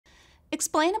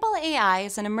Explainable AI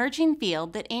is an emerging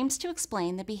field that aims to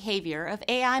explain the behavior of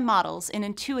AI models in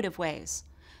intuitive ways.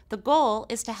 The goal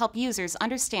is to help users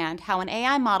understand how an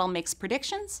AI model makes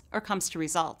predictions or comes to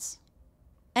results.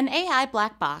 An AI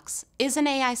black box is an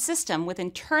AI system with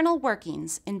internal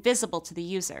workings invisible to the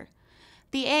user.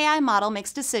 The AI model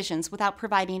makes decisions without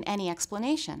providing any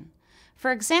explanation.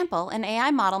 For example, an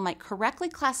AI model might correctly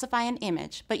classify an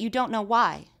image, but you don't know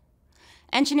why.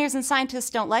 Engineers and scientists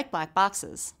don't like black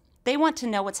boxes. They want to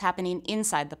know what's happening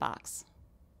inside the box.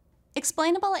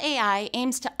 Explainable AI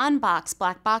aims to unbox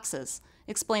black boxes.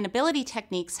 Explainability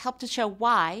techniques help to show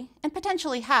why, and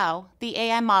potentially how, the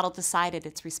AI model decided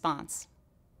its response.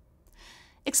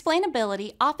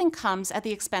 Explainability often comes at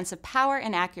the expense of power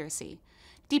and accuracy.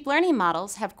 Deep learning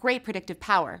models have great predictive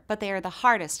power, but they are the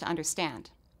hardest to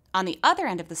understand. On the other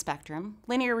end of the spectrum,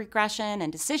 linear regression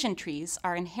and decision trees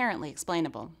are inherently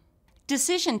explainable.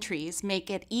 Decision trees make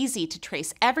it easy to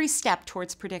trace every step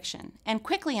towards prediction and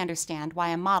quickly understand why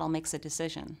a model makes a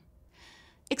decision.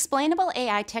 Explainable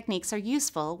AI techniques are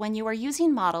useful when you are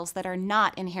using models that are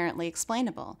not inherently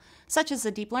explainable, such as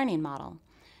a deep learning model.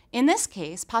 In this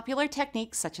case, popular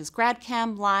techniques such as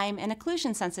GradCam, LIME, and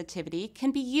occlusion sensitivity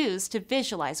can be used to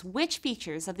visualize which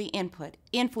features of the input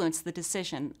influence the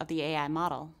decision of the AI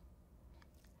model.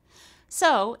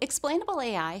 So, explainable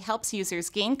AI helps users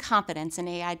gain confidence in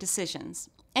AI decisions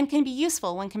and can be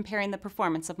useful when comparing the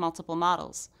performance of multiple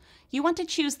models. You want to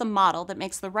choose the model that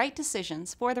makes the right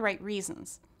decisions for the right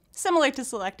reasons, similar to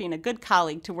selecting a good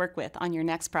colleague to work with on your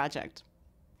next project.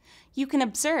 You can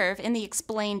observe in the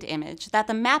explained image that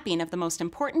the mapping of the most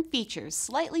important features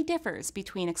slightly differs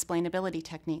between explainability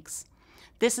techniques.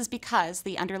 This is because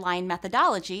the underlying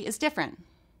methodology is different.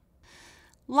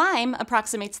 LIME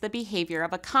approximates the behavior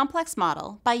of a complex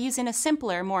model by using a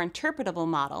simpler, more interpretable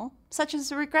model, such as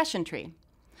a regression tree.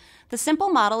 The simple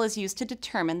model is used to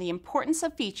determine the importance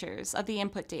of features of the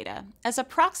input data as a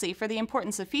proxy for the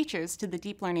importance of features to the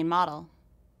deep learning model.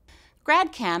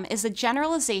 GradCam is a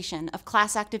generalization of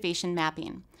class activation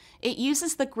mapping. It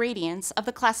uses the gradients of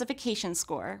the classification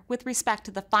score with respect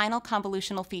to the final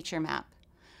convolutional feature map.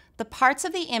 The parts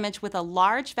of the image with a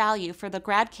large value for the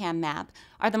GradCam map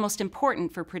are the most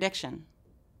important for prediction.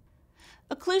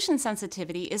 Occlusion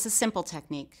sensitivity is a simple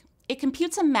technique. It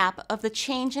computes a map of the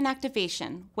change in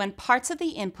activation when parts of the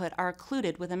input are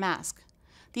occluded with a mask.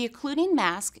 The occluding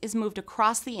mask is moved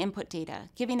across the input data,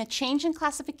 giving a change in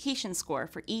classification score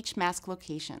for each mask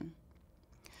location.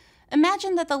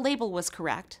 Imagine that the label was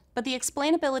correct, but the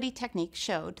explainability technique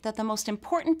showed that the most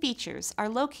important features are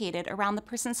located around the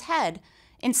person's head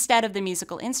instead of the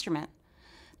musical instrument.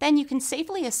 Then you can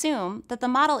safely assume that the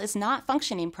model is not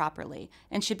functioning properly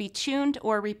and should be tuned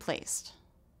or replaced.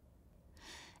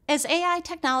 As AI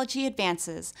technology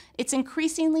advances, it's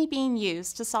increasingly being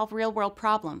used to solve real-world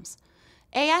problems.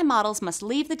 AI models must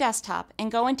leave the desktop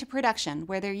and go into production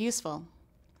where they're useful.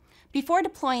 Before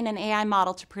deploying an AI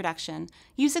model to production,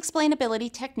 use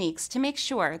explainability techniques to make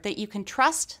sure that you can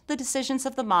trust the decisions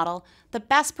of the model, the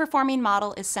best performing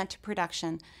model is sent to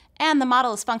production, and the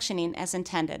model is functioning as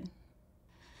intended.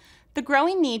 The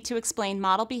growing need to explain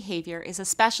model behavior is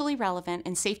especially relevant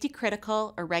in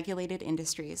safety-critical or regulated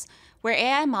industries, where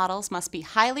AI models must be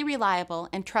highly reliable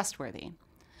and trustworthy.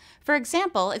 For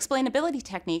example, explainability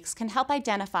techniques can help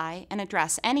identify and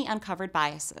address any uncovered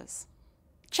biases.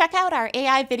 Check out our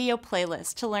AI video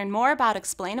playlist to learn more about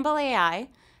explainable AI,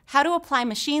 how to apply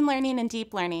machine learning and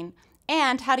deep learning,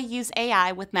 and how to use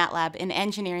AI with MATLAB in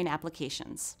engineering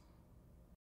applications.